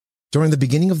During the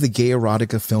beginning of the gay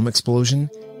erotica film explosion,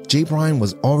 Jay Bryan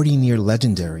was already near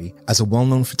legendary as a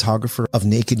well-known photographer of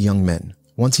naked young men.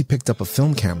 Once he picked up a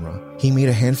film camera, he made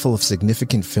a handful of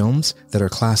significant films that are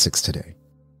classics today.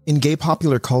 In gay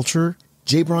popular culture,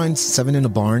 Jay Bryan's Seven in a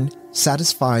Barn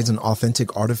satisfies an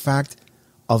authentic artifact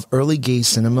of early gay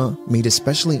cinema made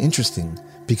especially interesting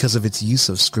because of its use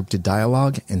of scripted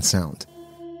dialogue and sound.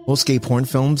 Most gay porn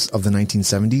films of the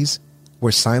 1970s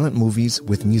were silent movies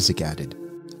with music added.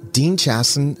 Dean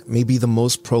Chasson may be the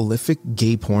most prolific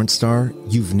gay porn star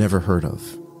you've never heard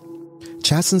of.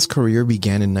 Chasson's career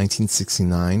began in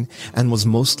 1969 and was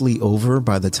mostly over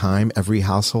by the time every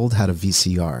household had a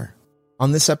VCR.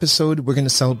 On this episode, we're going to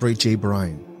celebrate Jay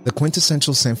Bryan, the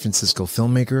quintessential San Francisco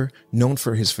filmmaker known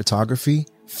for his photography,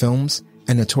 films,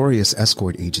 and notorious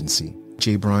escort agency.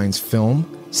 Jay Bryan's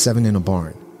film, Seven in a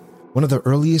Barn, one of the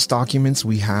earliest documents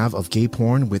we have of gay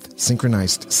porn with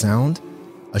synchronized sound,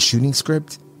 a shooting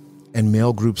script, and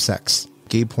male group sex.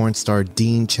 Gay porn star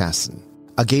Dean Chasson,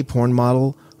 a gay porn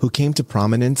model who came to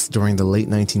prominence during the late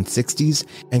 1960s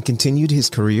and continued his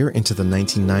career into the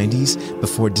 1990s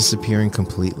before disappearing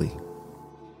completely.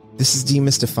 This is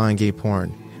Demystifying Gay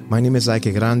Porn. My name is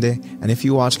Ike Grande, and if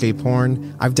you watch gay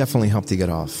porn, I've definitely helped you get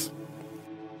off.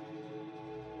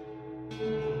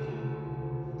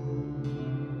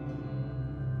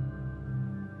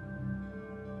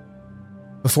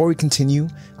 Before we continue,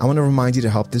 I want to remind you to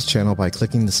help this channel by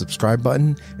clicking the subscribe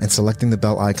button and selecting the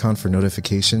bell icon for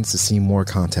notifications to see more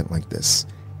content like this.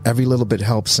 Every little bit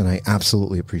helps, and I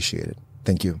absolutely appreciate it.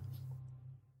 Thank you.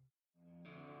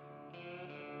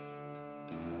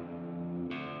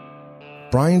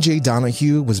 Brian J.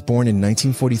 Donahue was born in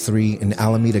 1943 in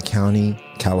Alameda County,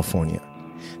 California.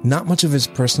 Not much of his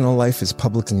personal life is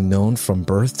publicly known from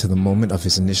birth to the moment of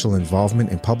his initial involvement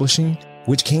in publishing,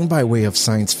 which came by way of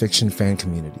science fiction fan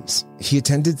communities. He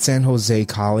attended San Jose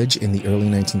College in the early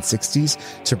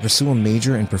 1960s to pursue a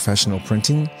major in professional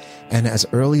printing, and as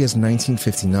early as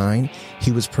 1959,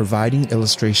 he was providing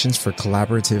illustrations for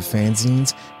collaborative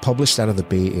fanzines published out of the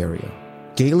Bay Area.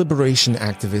 Gay liberation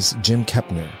activist Jim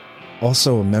Kepner,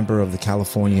 also a member of the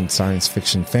Californian science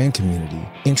fiction fan community,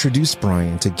 introduced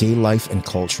Bryan to gay life and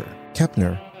culture.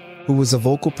 Kepner, who was a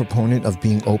vocal proponent of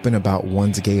being open about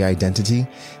one's gay identity,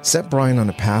 set Bryan on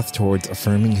a path towards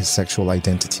affirming his sexual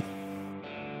identity.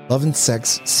 Love and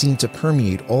sex seemed to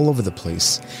permeate all over the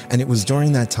place, and it was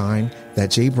during that time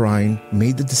that Jay Bryan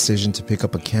made the decision to pick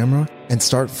up a camera and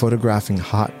start photographing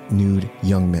hot, nude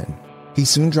young men. He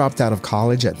soon dropped out of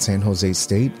college at San Jose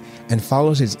State and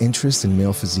followed his interest in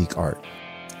male physique art.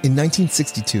 In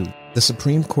 1962, the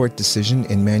Supreme Court decision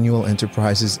in Manual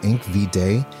Enterprises Inc. v.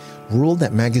 Day ruled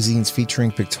that magazines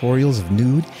featuring pictorials of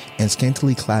nude and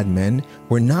scantily clad men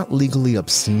were not legally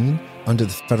obscene under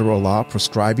the federal law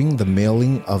prescribing the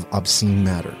mailing of obscene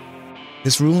matter.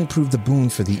 This ruling proved a boon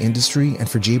for the industry and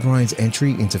for Jay Bryan's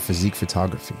entry into physique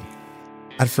photography.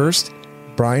 At first,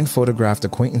 Bryan photographed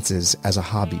acquaintances as a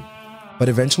hobby, but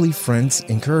eventually friends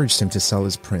encouraged him to sell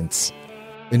his prints.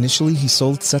 Initially, he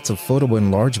sold sets of photo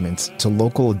enlargements to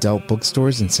local adult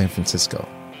bookstores in San Francisco.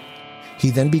 He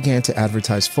then began to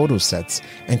advertise photo sets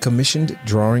and commissioned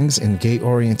drawings in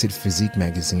gay-oriented physique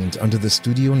magazines under the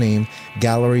studio name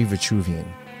Gallery Vitruvian,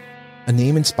 a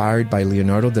name inspired by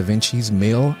Leonardo da Vinci's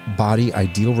male body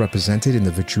ideal represented in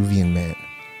the Vitruvian Man.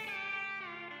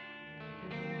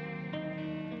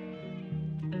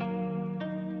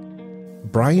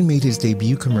 Bryan made his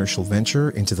debut commercial venture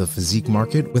into the physique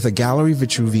market with a Gallery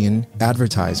Vitruvian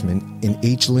advertisement in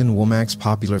H. Lynn Womack's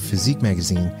popular physique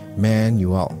magazine,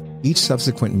 Manual. Each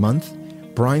subsequent month,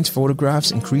 Bryan's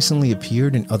photographs increasingly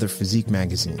appeared in other physique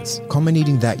magazines,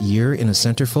 culminating that year in a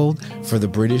centerfold for the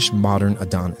British Modern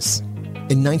Adonis.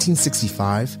 In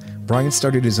 1965, Bryan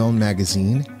started his own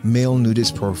magazine, Male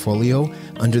Nudist Portfolio,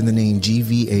 under the name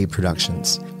GVA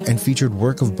Productions, and featured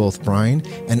work of both Bryan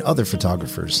and other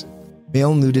photographers.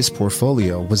 Male Nudist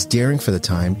Portfolio was daring for the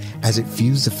time as it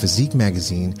fused a physique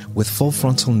magazine with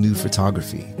full-frontal nude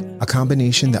photography, a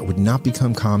combination that would not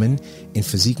become common in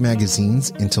physique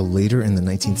magazines until later in the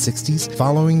 1960s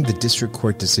following the district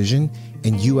court decision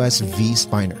in U.S. v.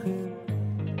 Spiner.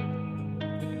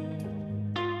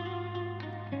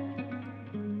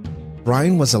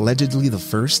 Bryan was allegedly the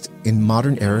first in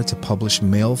modern era to publish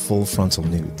male full-frontal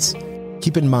nudes.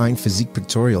 Keep in mind, Physique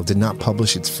Pictorial did not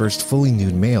publish its first fully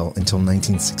nude male until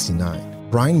 1969.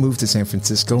 Bryan moved to San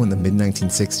Francisco in the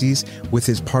mid-1960s with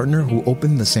his partner who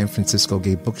opened the San Francisco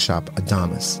gay bookshop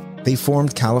Adonis. They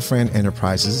formed Califran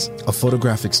Enterprises, a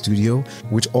photographic studio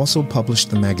which also published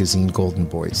the magazine Golden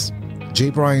Boys. Jay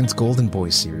Bryan's Golden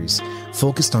Boys series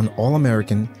focused on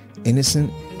all-American,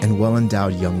 innocent, and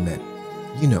well-endowed young men.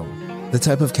 You know, the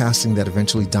type of casting that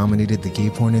eventually dominated the gay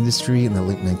porn industry in the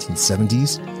late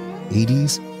 1970s,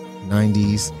 80s,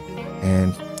 90s,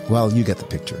 and, well, you get the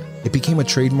picture. It became a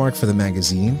trademark for the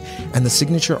magazine and the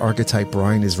signature archetype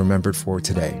Bryan is remembered for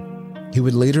today. He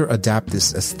would later adapt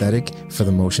this aesthetic for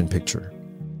the motion picture.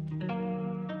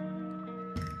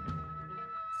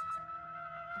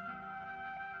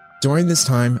 During this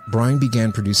time, Bryan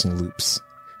began producing loops,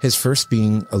 his first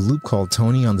being a loop called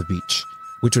Tony on the Beach,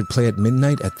 which would play at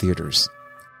midnight at theaters.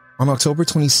 On October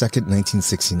 22,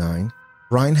 1969,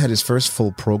 Bryan had his first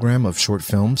full program of short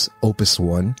films, Opus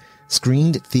 1,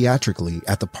 screened theatrically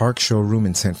at the Park Showroom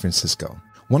in San Francisco.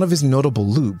 One of his notable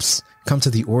loops, Come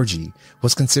to the Orgy,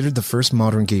 was considered the first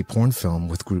modern gay porn film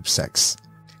with group sex.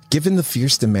 Given the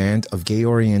fierce demand of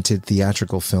gay-oriented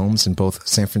theatrical films in both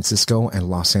San Francisco and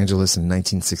Los Angeles in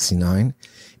 1969,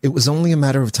 it was only a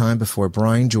matter of time before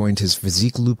Bryan joined his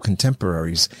physique loop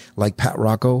contemporaries like Pat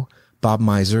Rocco, Bob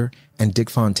Mizer, and Dick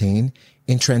Fontaine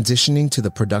in transitioning to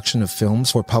the production of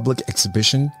films for public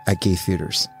exhibition at gay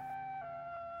theaters.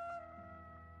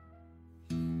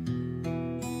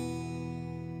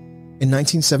 In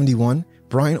 1971,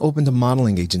 Bryan opened a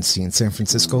modeling agency in San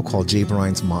Francisco called J.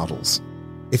 Bryan's Models.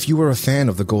 If you were a fan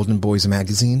of the Golden Boys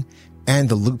magazine and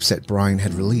the loops that Bryan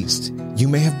had released, you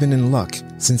may have been in luck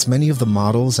since many of the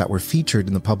models that were featured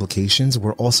in the publications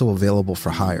were also available for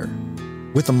hire.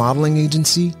 With the modeling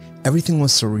agency, everything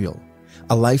was surreal.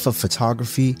 A life of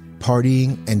photography,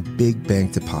 partying, and big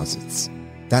bank deposits.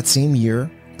 That same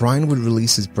year, Bryan would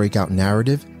release his breakout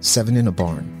narrative, 7 in a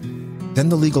Barn. Then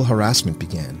the legal harassment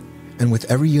began, and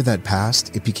with every year that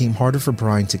passed, it became harder for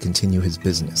Bryan to continue his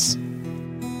business.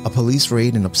 A police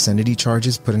raid and obscenity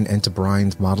charges put an end to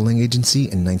Bryan's modeling agency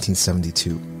in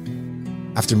 1972.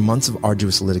 After months of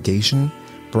arduous litigation,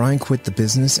 Bryan quit the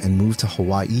business and moved to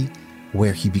Hawaii,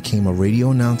 where he became a radio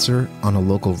announcer on a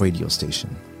local radio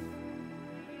station.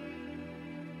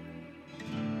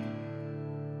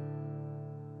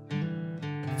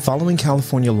 Following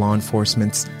California law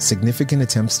enforcement's significant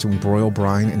attempts to embroil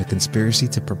Bryan in a conspiracy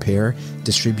to prepare,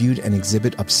 distribute, and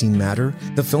exhibit obscene matter,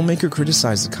 the filmmaker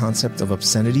criticized the concept of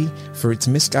obscenity for its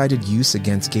misguided use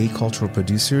against gay cultural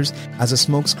producers as a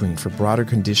smokescreen for broader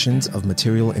conditions of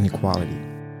material inequality.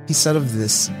 He said of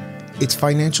this, "It's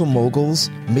financial moguls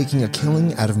making a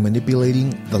killing out of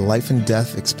manipulating the life and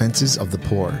death expenses of the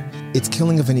poor. It's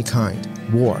killing of any kind,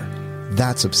 war.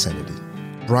 That's obscenity."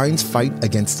 Bryan's fight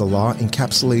against the law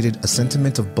encapsulated a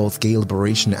sentiment of both gay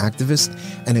liberation activists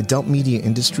and adult media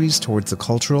industries towards the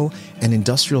cultural and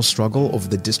industrial struggle over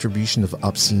the distribution of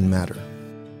obscene matter.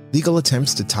 Legal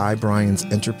attempts to tie Bryan's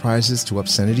enterprises to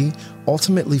obscenity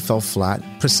ultimately fell flat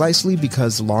precisely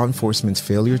because law enforcement's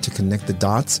failure to connect the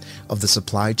dots of the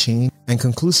supply chain and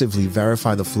conclusively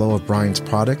verify the flow of Bryan's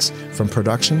products from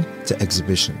production to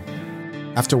exhibition.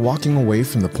 After walking away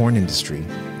from the porn industry,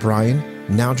 Bryan,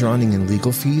 now drowning in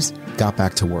legal fees, got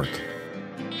back to work.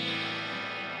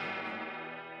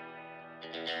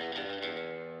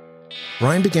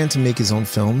 Bryan began to make his own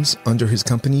films under his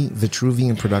company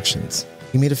Vitruvian Productions.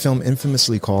 He made a film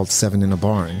infamously called 7 in a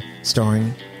Barn,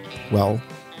 starring, well,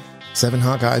 7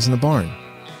 hot guys in a barn.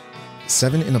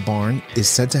 7 in a Barn is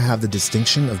said to have the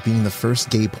distinction of being the first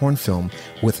gay porn film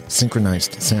with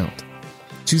synchronized sound.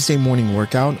 Tuesday Morning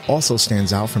Workout also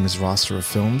stands out from his roster of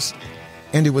films,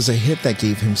 and it was a hit that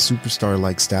gave him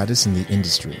superstar-like status in the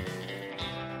industry.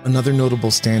 Another notable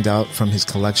standout from his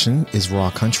collection is Raw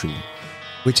Country,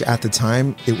 which at the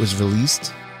time it was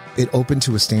released, it opened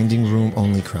to a standing room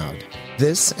only crowd.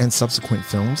 This and subsequent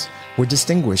films were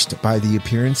distinguished by the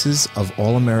appearances of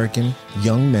all-American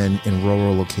young men in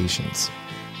rural locations.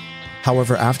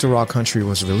 However, after Raw Country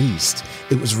was released,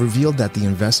 it was revealed that the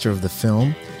investor of the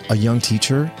film, a young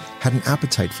teacher, had an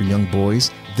appetite for young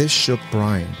boys. This shook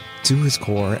Bryan to his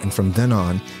core, and from then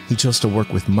on, he chose to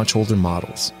work with much older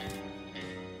models.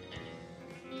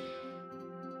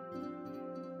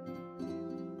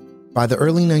 By the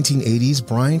early 1980s,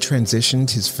 Bryan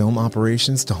transitioned his film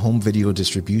operations to home video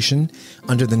distribution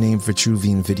under the name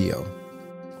Vitruvian Video.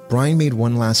 Bryan made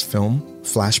one last film,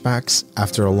 Flashbacks,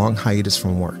 after a long hiatus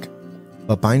from work.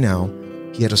 But by now,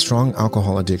 he had a strong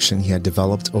alcohol addiction he had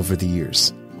developed over the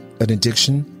years, an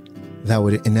addiction that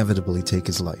would inevitably take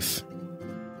his life.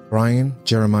 Bryan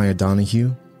Jeremiah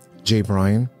Donahue, J.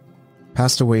 Bryan,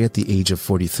 passed away at the age of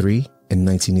 43 in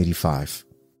 1985.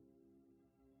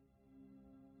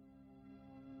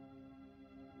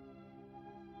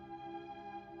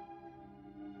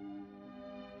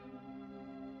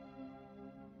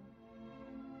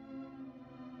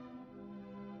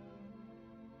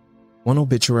 One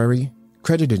obituary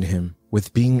credited him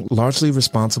with being largely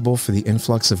responsible for the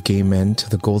influx of gay men to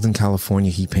the golden California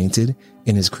he painted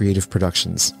in his creative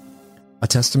productions. A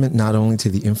testament not only to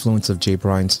the influence of Jay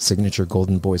Bryan's signature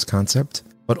Golden Boys concept,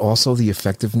 but also the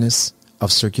effectiveness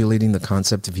of circulating the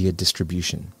concept via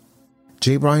distribution.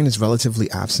 Jay Bryan is relatively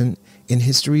absent in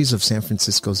histories of San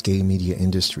Francisco's gay media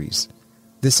industries.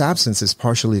 This absence is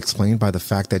partially explained by the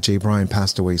fact that Jay Bryan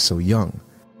passed away so young,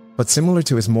 but similar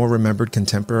to his more remembered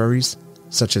contemporaries,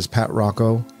 such as Pat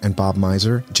Rocco and Bob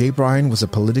Mizer, Jay Bryan was a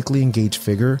politically engaged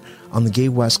figure on the gay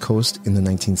West Coast in the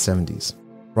 1970s.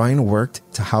 Bryan worked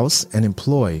to house and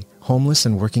employ homeless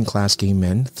and working-class gay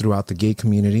men throughout the gay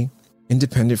community,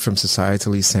 independent from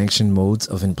societally sanctioned modes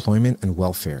of employment and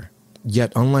welfare.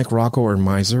 Yet, unlike Rocco or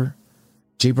Mizer,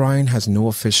 Jay Bryan has no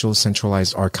official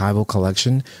centralized archival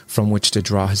collection from which to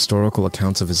draw historical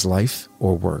accounts of his life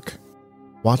or work.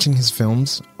 Watching his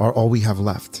films are all we have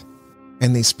left,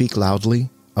 and they speak loudly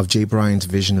of Jay Bryan's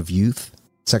vision of youth,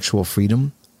 sexual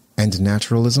freedom, and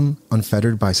naturalism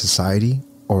unfettered by society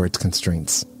or its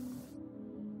constraints.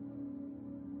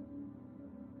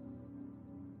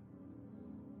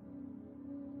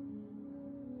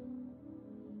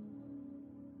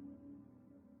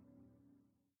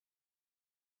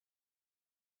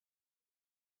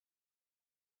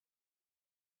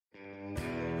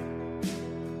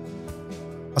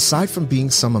 Aside from being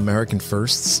some American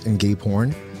firsts in gay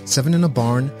porn, Seven in a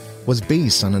Barn was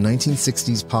based on a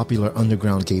 1960s popular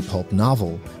underground gay pulp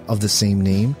novel of the same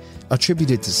name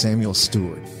attributed to Samuel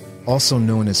Stewart, also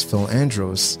known as Phil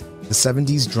Andros, the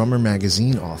 70s Drummer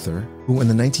magazine author, who in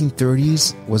the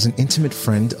 1930s was an intimate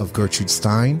friend of Gertrude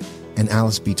Stein and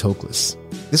Alice B. Toklas.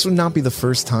 This would not be the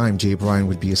first time Jay Bryan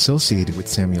would be associated with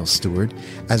Samuel Stewart,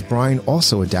 as Bryan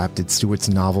also adapted Stewart's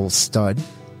novel Stud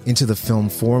into the film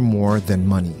For More Than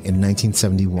Money in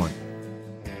 1971.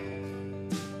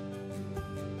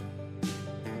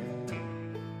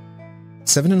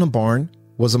 Seven in a Barn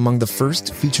was among the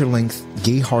first feature-length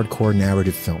gay hardcore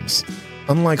narrative films.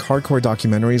 Unlike hardcore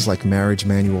documentaries like Marriage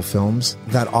Manual films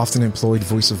that often employed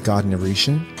voice-of-God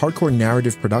narration, hardcore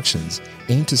narrative productions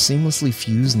aimed to seamlessly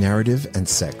fuse narrative and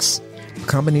sex, a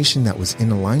combination that was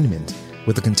in alignment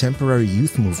with the contemporary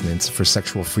youth movements for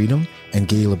sexual freedom and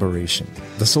gay liberation.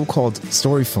 The so-called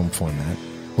story film format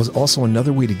was also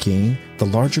another way to gain the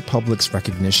larger public's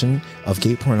recognition of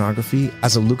gay pornography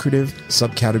as a lucrative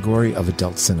subcategory of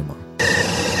adult cinema.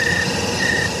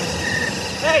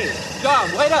 Hey, John,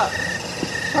 wait up!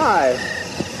 Hi.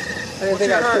 I didn't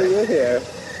think I'd see you here.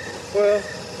 Well,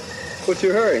 what's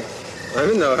your hurry?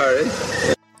 I'm in no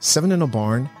hurry. Seven in a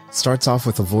Barn starts off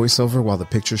with a voiceover while the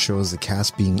picture shows the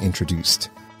cast being introduced.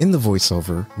 In the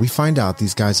voiceover, we find out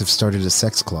these guys have started a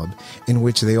sex club in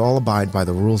which they all abide by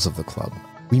the rules of the club.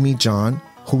 We meet John,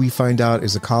 who we find out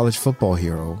is a college football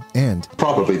hero, and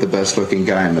probably the best looking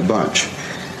guy in the bunch.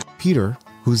 Peter,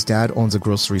 whose dad owns a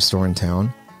grocery store in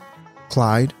town,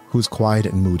 Clyde, who's quiet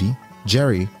and moody,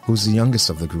 Jerry, who's the youngest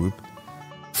of the group,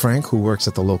 Frank, who works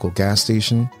at the local gas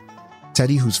station,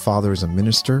 Teddy, whose father is a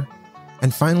minister,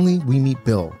 and finally we meet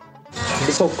Bill.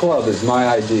 This whole club is my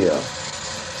idea.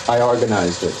 I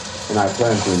organized it, and I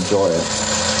plan to enjoy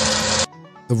it.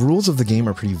 The rules of the game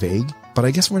are pretty vague, but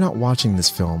I guess we're not watching this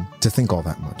film to think all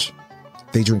that much.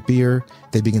 They drink beer,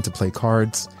 they begin to play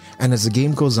cards, and as the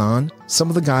game goes on, some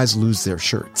of the guys lose their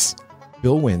shirts.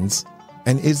 Bill wins,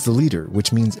 and is the leader,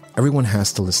 which means everyone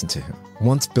has to listen to him.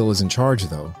 Once Bill is in charge,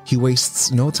 though, he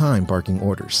wastes no time barking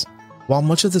orders. While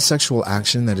much of the sexual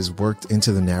action that is worked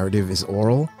into the narrative is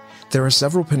oral, there are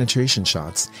several penetration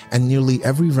shots, and nearly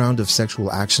every round of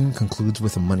sexual action concludes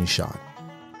with a money shot.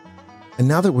 And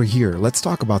now that we're here, let's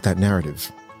talk about that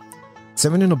narrative.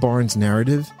 Seven in a Barn's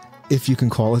narrative, if you can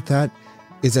call it that,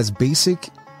 is as basic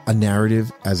a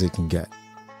narrative as it can get.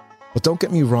 But don't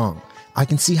get me wrong, I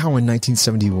can see how in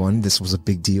 1971 this was a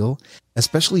big deal,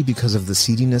 especially because of the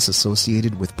seediness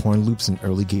associated with porn loops in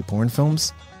early gay porn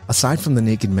films. Aside from the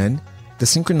naked men, the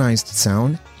synchronized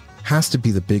sound has to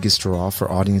be the biggest draw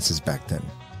for audiences back then.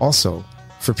 Also,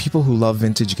 for people who love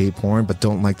vintage gay porn but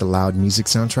don't like the loud music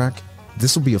soundtrack,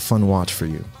 this will be a fun watch for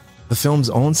you. The film's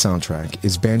own soundtrack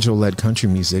is banjo-led country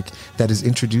music that is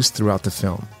introduced throughout the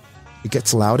film. It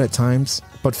gets loud at times,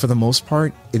 but for the most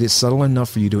part, it is subtle enough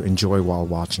for you to enjoy while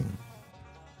watching.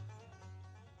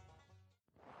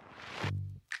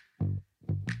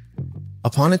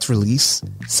 Upon its release,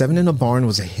 Seven in a Barn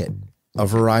was a hit. A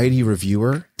Variety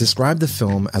reviewer described the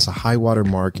film as a high-water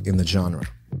mark in the genre.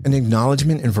 An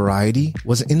acknowledgement in Variety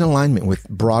was in alignment with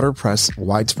broader press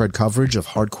widespread coverage of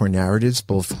hardcore narratives,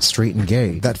 both straight and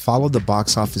gay, that followed the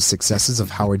box office successes of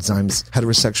Howard Zime's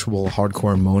heterosexual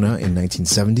hardcore Mona in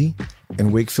 1970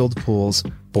 and Wakefield Pool's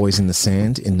Boys in the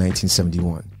Sand in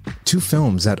 1971. Two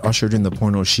films that ushered in the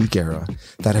porno chic era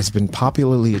that has been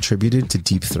popularly attributed to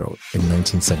Deep Throat in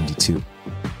 1972.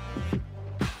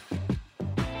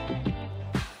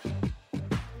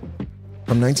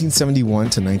 From 1971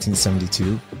 to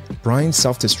 1972, Bryan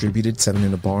self-distributed Seven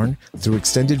in a Barn through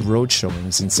extended road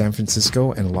showings in San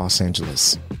Francisco and Los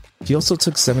Angeles. He also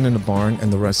took Seven in a Barn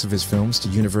and the rest of his films to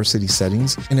university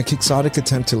settings in a quixotic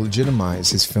attempt to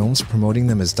legitimize his films, promoting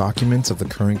them as documents of the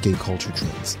current gay culture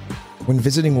trends. When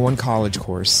visiting one college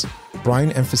course,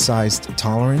 Bryan emphasized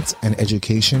tolerance and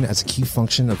education as a key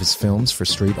function of his films for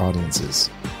straight audiences.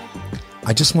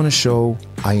 I just want to show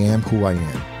I am who I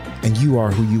am, and you are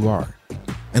who you are.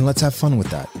 And let's have fun with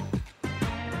that.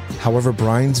 However,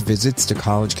 Bryan's visits to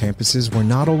college campuses were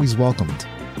not always welcomed.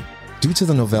 Due to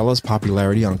the novella's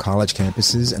popularity on college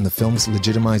campuses and the film's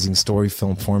legitimizing story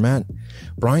film format,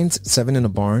 Bryan's Seven in a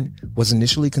Barn was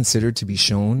initially considered to be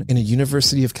shown in a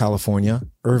University of California,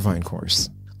 Irvine course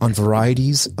on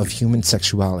varieties of human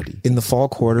sexuality in the fall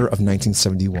quarter of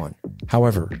 1971.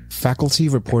 However, faculty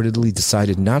reportedly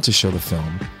decided not to show the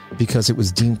film because it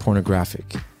was deemed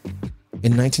pornographic.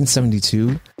 In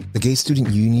 1972, the Gay Student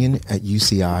Union at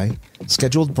UCI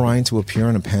scheduled Bryan to appear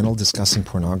on a panel discussing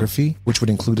pornography, which would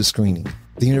include a screening.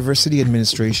 The university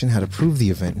administration had approved the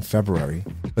event in February,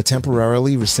 but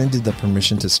temporarily rescinded the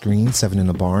permission to screen Seven in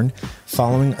a Barn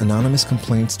following anonymous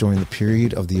complaints during the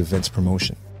period of the event's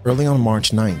promotion. Early on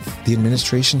March 9th, the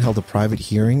administration held a private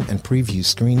hearing and preview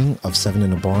screening of Seven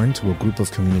in a Barn to a group of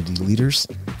community leaders,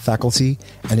 faculty,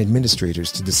 and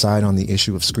administrators to decide on the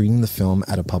issue of screening the film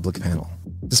at a public panel.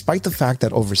 Despite the fact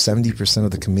that over 70% of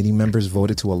the committee members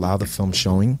voted to allow the film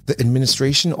showing, the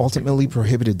administration ultimately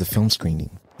prohibited the film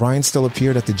screening. Bryan still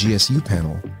appeared at the GSU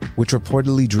panel, which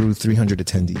reportedly drew 300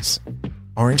 attendees.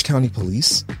 Orange County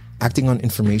Police, acting on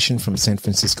information from San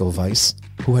Francisco Vice,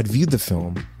 who had viewed the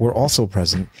film, were also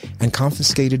present and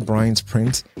confiscated Bryan's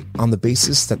print on the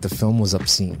basis that the film was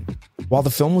obscene. While the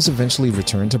film was eventually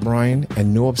returned to Bryan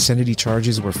and no obscenity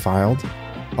charges were filed,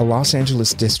 a Los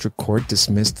Angeles district court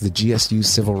dismissed the GSU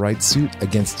civil rights suit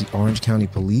against the Orange County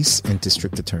Police and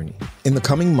district attorney. In the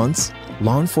coming months,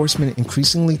 law enforcement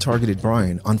increasingly targeted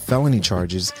Bryan on felony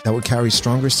charges that would carry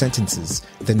stronger sentences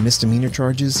than misdemeanor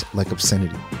charges like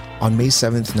obscenity. On May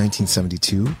 7,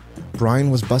 1972, Bryan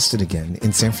was busted again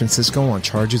in San Francisco on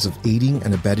charges of aiding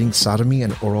and abetting sodomy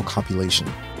and oral copulation,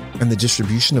 and the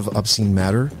distribution of obscene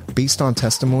matter based on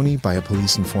testimony by a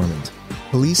police informant.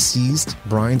 Police seized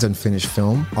Bryan's unfinished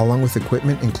film, along with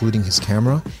equipment including his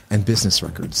camera and business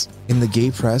records. In the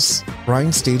gay press,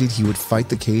 Bryan stated he would fight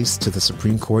the case to the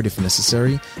Supreme Court if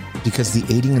necessary because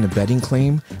the aiding and abetting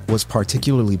claim was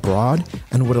particularly broad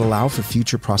and would allow for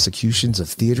future prosecutions of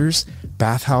theaters,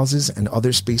 bathhouses, and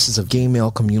other spaces of gay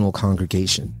male communal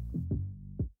congregation.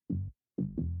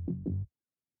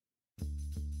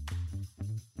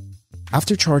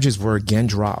 After charges were again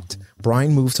dropped,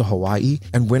 Bryan moved to Hawaii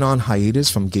and went on hiatus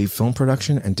from gay film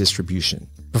production and distribution.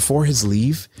 Before his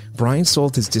leave, Bryan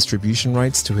sold his distribution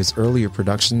rights to his earlier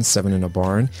productions Seven in a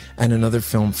Barn and another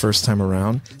film First Time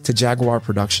Around to Jaguar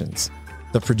Productions,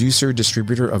 the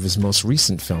producer-distributor of his most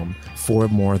recent film, For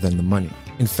More Than the Money.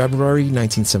 In February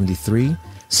 1973,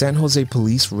 San Jose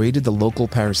police raided the local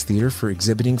Paris theater for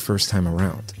exhibiting First Time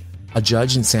Around. A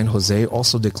judge in San Jose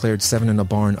also declared Seven in a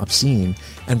Barn obscene,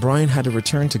 and Bryan had to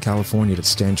return to California to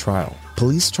stand trial.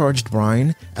 Police charged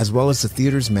Bryan, as well as the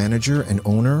theater's manager and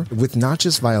owner, with not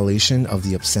just violation of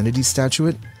the obscenity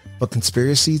statute, but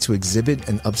conspiracy to exhibit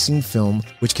an obscene film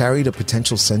which carried a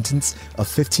potential sentence of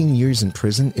 15 years in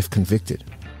prison if convicted.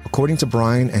 According to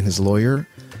Bryan and his lawyer,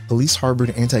 police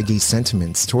harbored anti-gay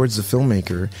sentiments towards the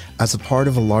filmmaker as a part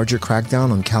of a larger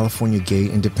crackdown on California gay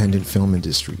independent film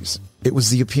industries. It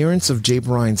was the appearance of J.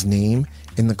 Bryan's name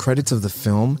in the credits of the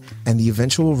film and the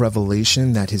eventual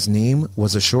revelation that his name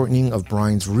was a shortening of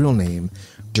Bryan's real name,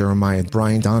 Jeremiah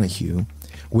Bryan Donahue,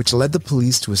 which led the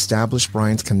police to establish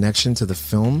Bryan's connection to the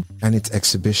film and its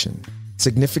exhibition.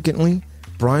 Significantly,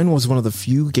 Bryan was one of the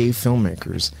few gay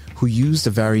filmmakers who used a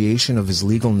variation of his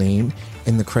legal name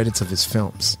in the credits of his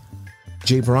films.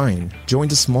 J. Bryan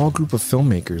joined a small group of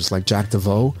filmmakers like Jack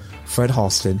DeVoe, Fred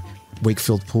Halstead,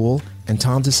 Wakefield Pool, and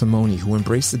Tom DeSimone, who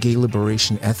embraced the gay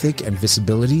liberation ethic and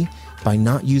visibility by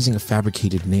not using a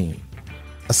fabricated name.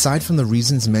 Aside from the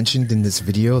reasons mentioned in this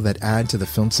video that add to the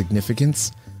film's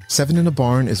significance, Seven in a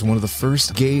Barn is one of the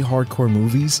first gay hardcore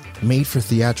movies made for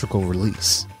theatrical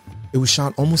release. It was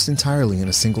shot almost entirely in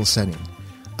a single setting,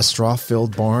 a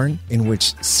straw-filled barn in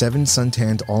which 7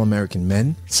 suntanned all-American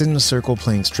men sit in a circle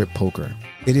playing strip poker.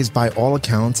 It is by all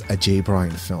accounts a J.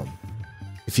 Bryan film.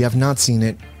 If you have not seen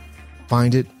it,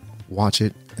 find it, watch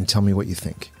it, and tell me what you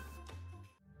think.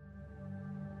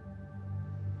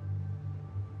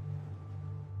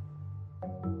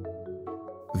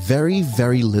 Very,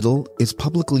 very little is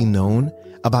publicly known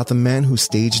about the man whose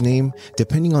stage name,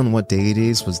 depending on what day it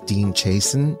is, was Dean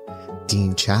Chasson,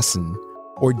 Dean Chasson,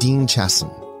 or Dean Chasson.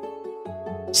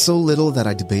 So little that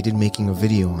I debated making a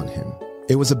video on him.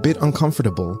 It was a bit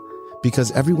uncomfortable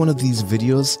because every one of these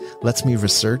videos lets me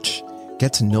research,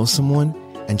 get to know someone,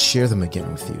 and share them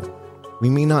again with you. We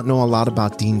may not know a lot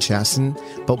about Dean Chasson,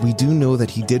 but we do know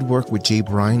that he did work with Jay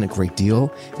Bryan a great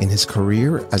deal in his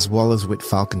career as well as with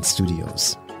Falcon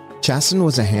Studios. Chasson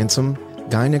was a handsome,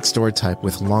 guy-next-door type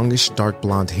with longish dark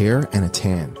blonde hair and a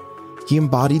tan. He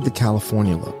embodied the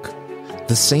California look,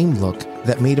 the same look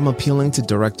that made him appealing to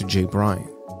director Jay Bryan.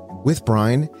 With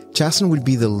Bryan, Chasson would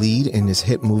be the lead in his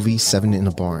hit movie 7 in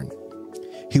a Barn.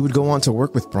 He would go on to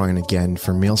work with Bryan again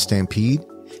for Male Stampede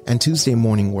and Tuesday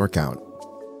Morning Workout.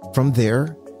 From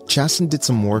there, Chasson did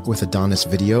some work with Adonis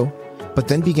Video, but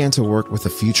then began to work with the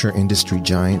future industry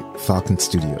giant Falcon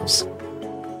Studios.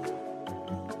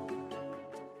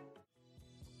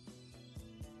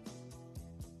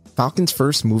 Falcon's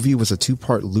first movie was a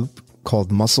two-part loop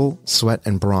called Muscle, Sweat,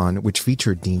 and Brawn, which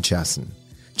featured Dean Chasson.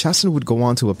 Chasson would go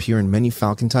on to appear in many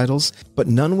Falcon titles, but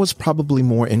none was probably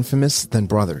more infamous than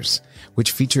Brothers,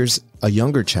 which features a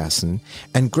younger Chasson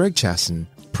and Greg Chasson,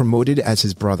 promoted as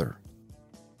his brother.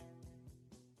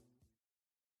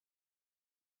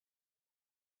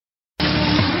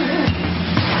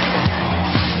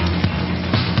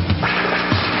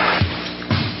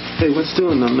 Hey, what's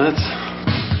doing the Mets?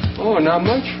 Oh, not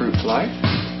much, Fruit Fly.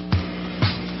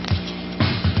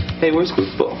 Hey, where's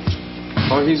Goofball?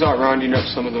 Oh, he's out rounding up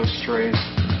some of those strays.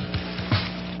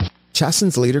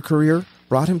 Chasson's later career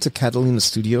brought him to Catalina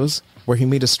Studios, where he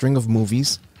made a string of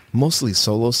movies, mostly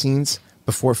solo scenes,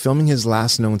 before filming his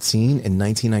last known scene in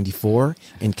 1994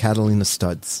 in Catalina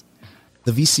Studs.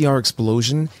 The VCR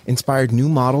explosion inspired new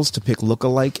models to pick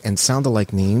look-alike and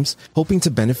sound-alike names, hoping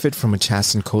to benefit from a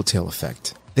Chasson coattail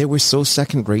effect. They were so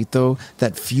second-rate, though,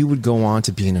 that few would go on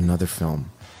to be in another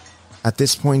film. At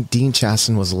this point, Dean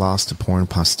Chasson was lost to porn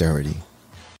posterity.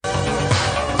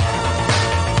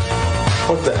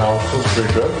 What the hell? Feels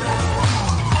pretty good.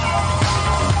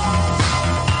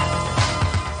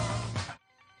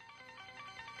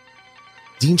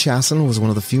 Dean Chasson was one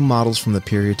of the few models from the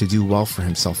period to do well for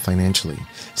himself financially,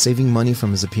 saving money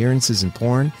from his appearances in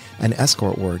porn and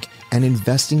escort work and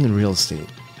investing in real estate.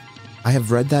 I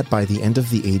have read that by the end of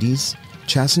the 80s,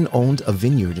 Chasson owned a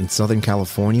vineyard in Southern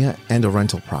California and a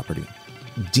rental property.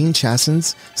 Dean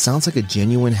Chasson's sounds like a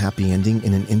genuine happy ending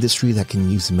in an industry that can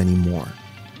use many more.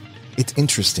 It's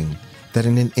interesting that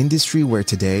in an industry where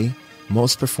today,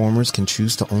 most performers can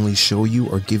choose to only show you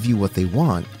or give you what they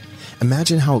want,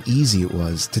 imagine how easy it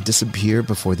was to disappear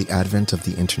before the advent of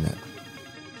the internet.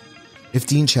 If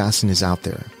Dean Chasson is out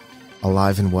there,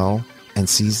 alive and well, and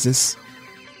sees this,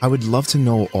 I would love to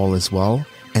know all is well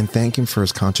and thank him for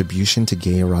his contribution to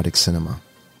gay erotic cinema.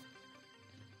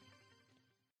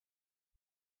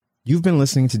 You've been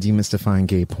listening to Demystifying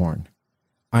Gay Porn.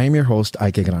 I am your host,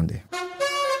 Ike Grande.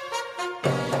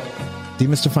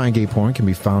 Demystifying Gay Porn can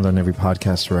be found on every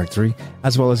podcast directory,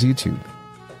 as well as YouTube.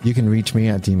 You can reach me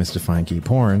at Demystifying Gay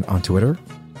Porn on Twitter,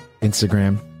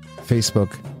 Instagram,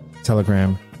 Facebook,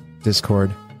 Telegram,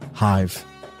 Discord, Hive.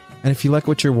 And if you like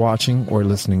what you're watching or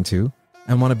listening to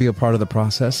and want to be a part of the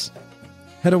process,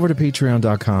 head over to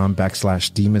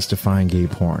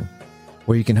patreon.com/demystifyinggayporn,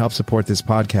 where you can help support this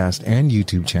podcast and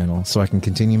YouTube channel so I can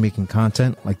continue making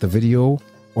content like the video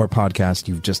or podcast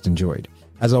you've just enjoyed.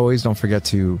 As always, don't forget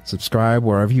to subscribe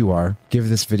wherever you are, give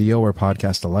this video or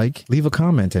podcast a like, leave a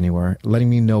comment anywhere,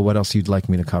 letting me know what else you'd like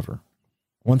me to cover.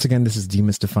 Once again, this is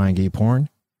Demystifying Gay Porn.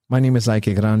 My name is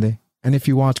Ike Grande, and if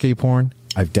you watch gay porn,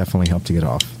 I've definitely helped you get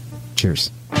off. Cheers.